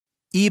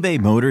eBay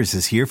Motors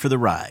is here for the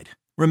ride.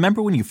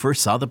 Remember when you first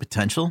saw the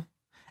potential?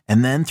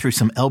 And then through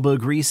some elbow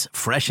grease,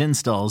 fresh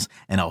installs,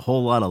 and a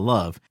whole lot of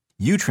love,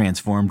 you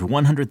transformed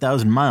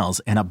 100,000 miles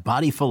and a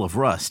body full of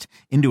rust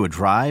into a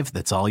drive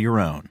that's all your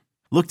own.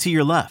 Look to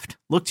your left.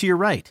 Look to your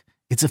right.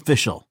 It's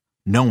official.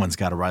 No one's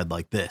got a ride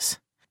like this.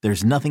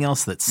 There's nothing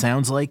else that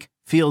sounds like,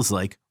 feels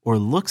like, or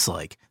looks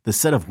like the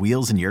set of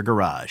wheels in your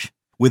garage.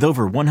 With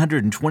over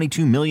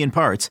 122 million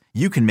parts,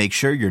 you can make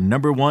sure your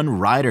number one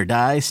ride or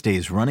die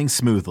stays running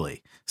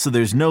smoothly. So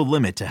there's no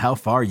limit to how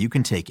far you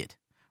can take it.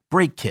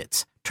 Brake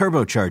kits,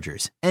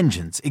 turbochargers,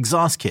 engines,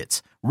 exhaust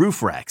kits,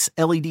 roof racks,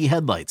 LED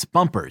headlights,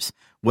 bumpers,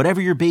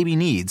 whatever your baby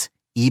needs,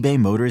 eBay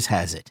Motors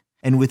has it.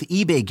 And with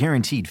eBay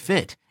Guaranteed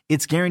Fit,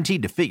 it's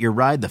guaranteed to fit your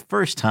ride the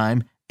first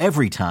time,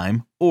 every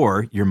time,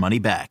 or your money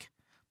back.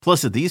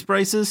 Plus at these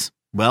prices,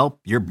 well,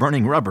 you're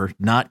burning rubber,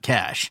 not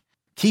cash.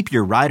 Keep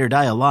your ride or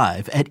die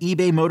alive at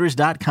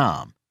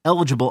ebaymotors.com.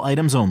 Eligible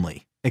items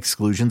only.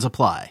 Exclusions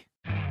apply.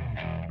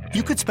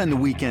 You could spend the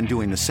weekend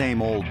doing the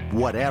same old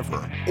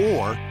whatever,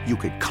 or you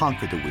could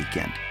conquer the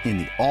weekend in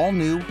the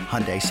all-new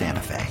Hyundai Santa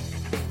Fe.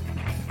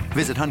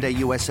 Visit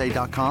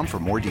HyundaiUSA.com for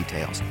more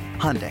details.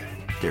 Hyundai,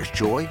 there's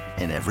joy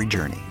in every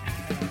journey.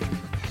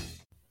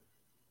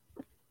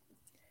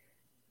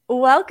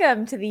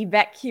 Welcome to the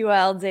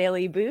BetQL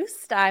Daily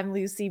Boost. I'm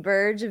Lucy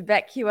Burge of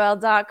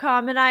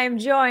BetQL.com, and I am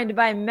joined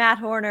by Matt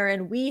Horner,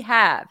 and we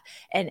have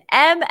an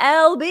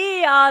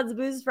MLB odds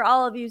boost for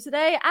all of you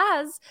today,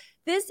 as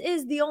this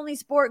is the only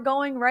sport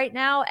going right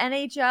now.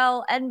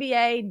 NHL,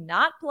 NBA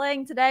not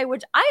playing today,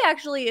 which I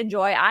actually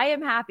enjoy. I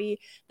am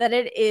happy that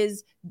it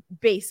is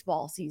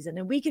baseball season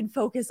and we can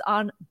focus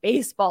on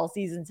baseball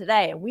season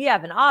today. And we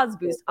have an odds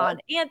boost on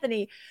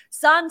Anthony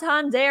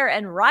Santander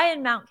and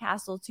Ryan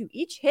Mountcastle to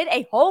each hit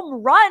a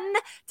home run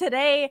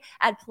today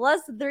at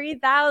plus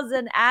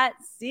 3,000 at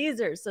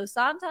Caesars. So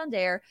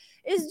Santander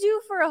is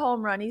due for a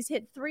home run. He's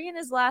hit 3 in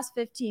his last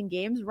 15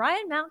 games.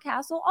 Ryan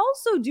Mountcastle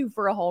also due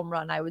for a home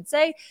run, I would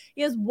say.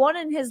 He has 1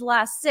 in his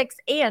last 6,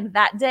 and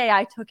that day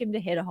I took him to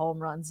hit a home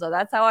run. So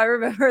that's how I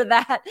remember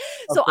that.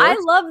 So I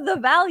love the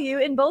value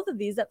in both of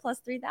these at plus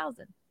 3,000.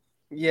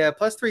 Yeah,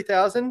 plus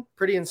 3,000,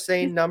 pretty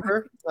insane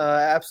number.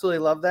 Absolutely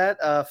love that.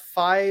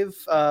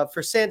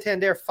 For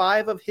Santander,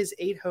 5 of his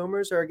 8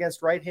 homers are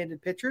against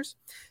right-handed pitchers.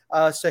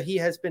 So he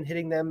has been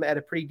hitting them at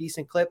a pretty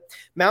decent clip.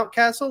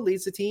 Mountcastle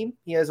leads the team.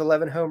 He has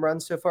 11 home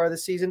runs so far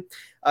this season.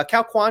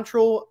 Cal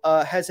Quantrill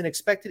has an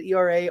expected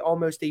ERA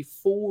almost a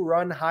full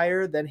run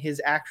higher than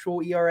his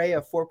actual ERA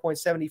of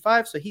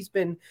 4.75. So he's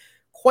been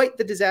quite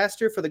the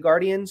disaster for the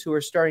Guardians, who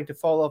are starting to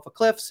fall off a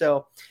cliff.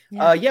 So,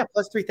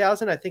 plus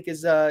 3,000, I think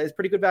is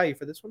pretty good value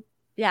for this one.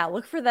 Yeah,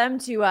 look for them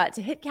to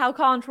hit Cal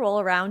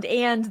Quantrill around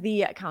and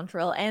the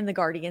Quantrill and the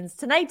Guardians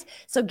tonight.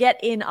 So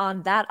get in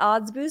on that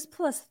odds boost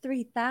plus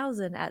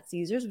 3,000 at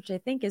Caesars, which I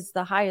think is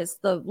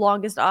the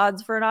longest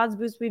odds for an odds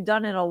boost we've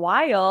done in a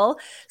while.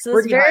 So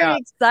it's very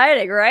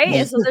exciting,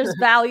 right? So there's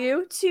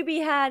value to be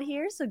had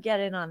here. So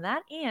get in on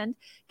that and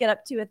get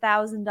up to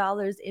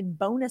 $1,000 in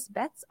bonus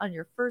bets on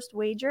your first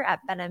wager at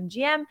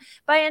BetMGM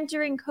by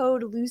entering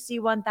code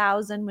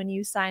Lucy1000 when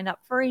you sign up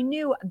for a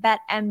new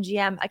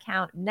BetMGM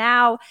account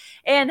now.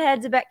 And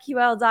head to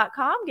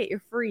BetQL.com. Get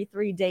your free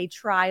 3-day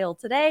trial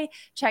today.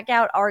 Check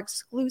out our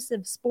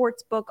exclusive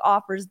sportsbook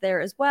offers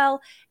there as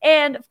well.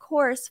 And, of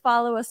course,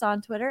 follow us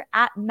on Twitter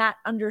at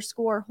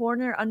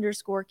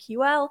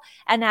Matt_Horner_QL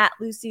and at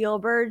Lucille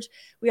Burge.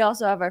 We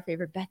also have our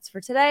favorite bets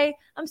for today.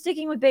 I'm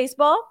sticking with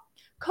baseball.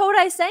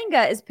 Kodai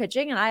Senga is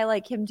pitching, and I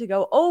like him to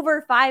go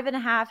over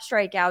 5.5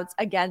 strikeouts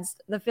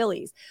against the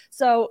Phillies.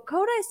 So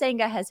Kodai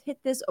Senga has hit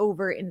this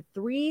over in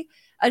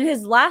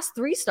his last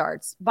 3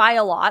 starts by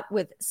a lot,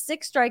 with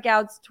 6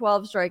 strikeouts,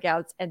 12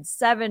 strikeouts, and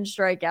 7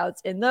 strikeouts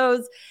in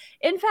those.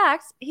 In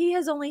fact, he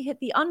has only hit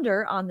the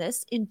under on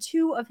this in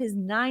 2 of his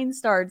 9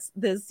 starts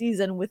this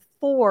season, with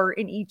 4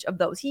 in each of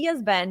those. He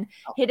has been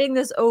hitting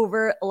this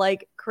over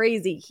like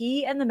crazy.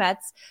 He and the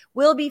Mets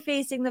will be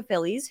facing the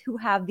Phillies, who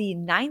have the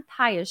 9th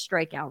highest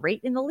strikeout rate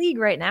in the league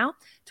right now,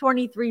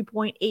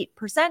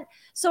 23.8%.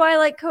 So I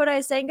like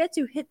Kodai Senga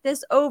to hit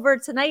this over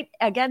tonight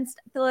against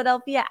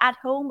Philadelphia at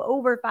home,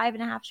 over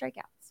 5.5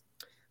 strikeouts.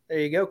 There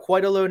you go.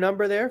 Quite a low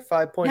number there,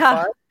 5.5.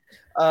 Yeah.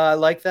 I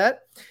like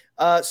that.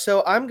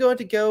 So I'm going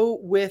to go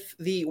with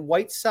the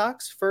White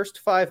Sox first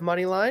 5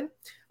 money line,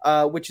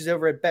 which is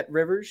over at Bet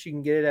Rivers. You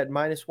can get it at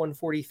minus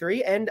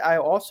 143. And I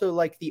also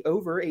like the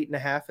over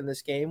 8.5 in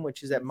this game,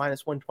 which is at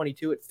minus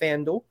 122 at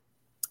FanDuel.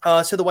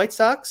 So the White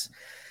Sox,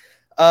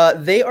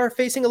 they are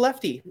facing a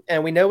lefty.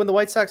 And we know when the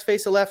White Sox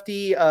face a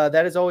lefty,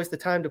 that is always the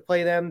time to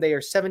play them. They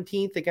are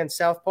 17th against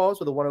Southpaws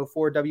with a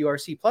 104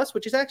 WRC plus,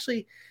 which is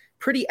actually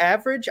pretty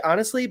average,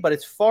 honestly, but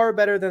it's far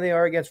better than they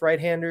are against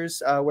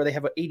right-handers, where they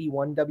have an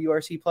 81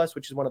 WRC plus,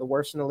 which is one of the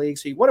worst in the league.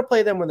 So you want to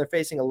play them when they're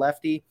facing a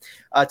lefty.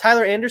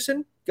 Tyler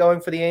Anderson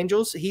going for the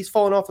Angels. He's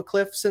fallen off a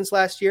cliff since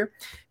last year.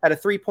 Had a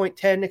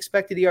 3.10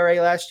 expected ERA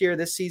last year.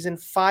 This season,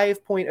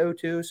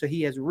 5.02. So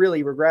he has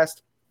really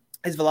regressed.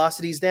 His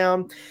velocity's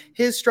down,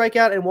 his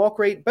strikeout and walk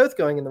rate both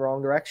going in the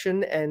wrong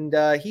direction, and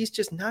he's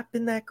just not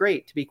been that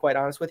great, to be quite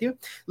honest with you.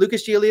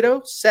 Lucas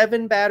Giolito,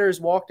 7 batters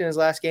walked in his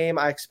last game.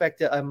 I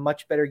expect a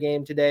much better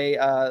game today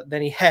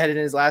than he had in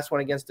his last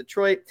one against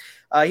Detroit.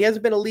 He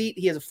hasn't been elite.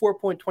 He has a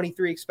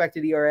 4.23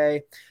 expected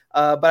ERA,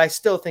 but I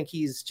still think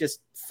he's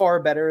just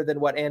far better than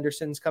what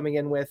Anderson's coming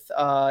in with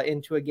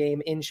into a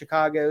game in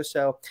Chicago.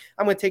 So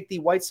I'm going to take the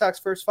White Sox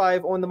first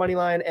 5 on the money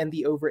line and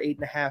the over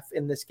 8.5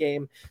 in this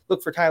game.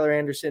 Look for Tyler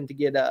Anderson to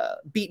get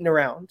beaten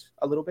around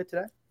a little bit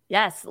today.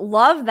 Yes,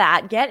 love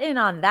that. Get in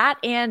on that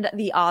and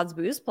the odds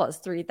boost plus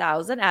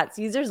 3,000 at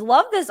Caesars.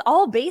 Love this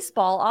all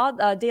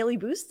baseball daily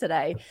boost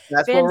today.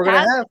 That's Fantastic. What we're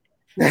going to have.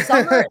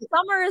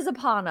 Summer is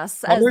upon us.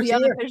 Summer's as the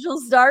unofficial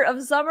start of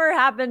summer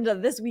happened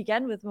this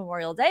weekend with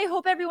Memorial Day.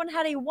 Hope everyone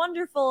had a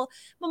wonderful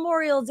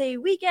Memorial Day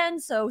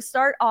weekend. So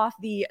start off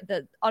the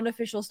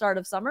unofficial start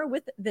of summer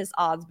with this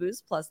odds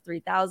boost plus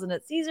 3,000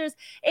 at Caesars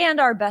and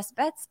our best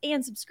bets,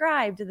 and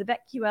subscribe to the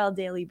BetQL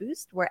Daily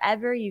Boost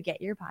wherever you get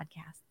your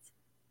podcasts.